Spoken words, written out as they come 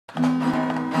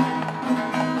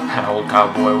An old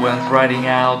cowboy went riding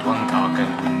out one dark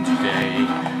and windy day.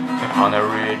 Upon a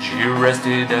ridge he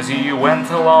rested as he went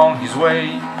along his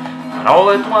way. And all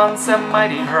at once a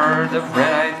mighty herd of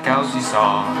red-eyed cows he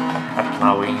saw,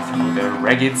 a-plowing through the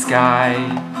ragged sky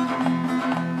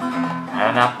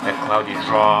and up the cloudy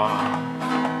draw.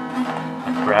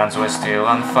 The brands were still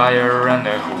on fire and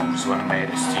their hooves were made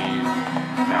of steel.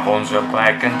 Their horns were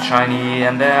black and shiny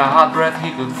and their hot breath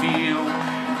he could feel.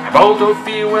 A bolt of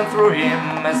fear went through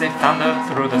him as they thundered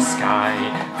through the sky,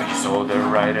 for he saw the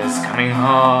riders coming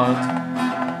hard,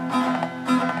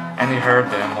 and he heard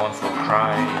their mournful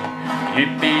cry,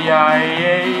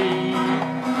 Yippee-yi-yay,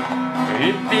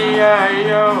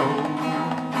 yippee-yi-yo,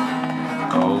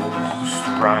 ghost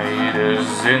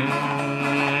riders in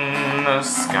the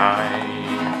sky.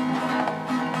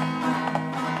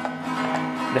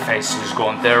 Their faces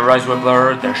gaunt, their eyes were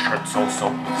blurred, their shirts all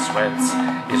soaked with sweat.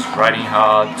 He's riding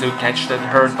hard to catch that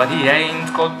herd, but he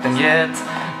ain't caught them yet.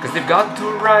 'Cause they've got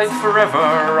to ride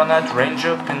forever on that range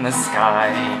up in the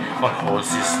sky, on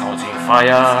horses snorting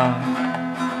fire.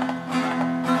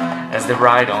 As they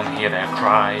ride on, hear their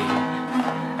cry.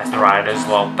 As the riders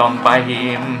locked on by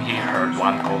him, he heard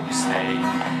one call his name.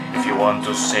 If you want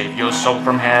to save your soul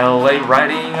from hell, lay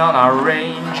riding on our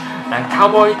range. And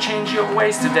cowboy, change your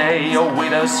ways today, or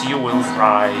with us you will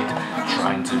ride,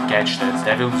 trying to catch the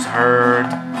devil's herd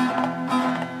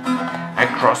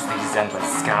across these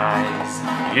endless skies.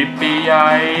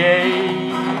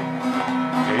 Yippee-yi-yay,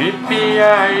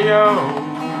 yippee-yi-yo,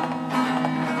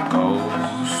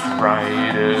 ghost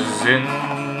riders in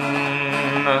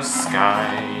the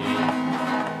sky.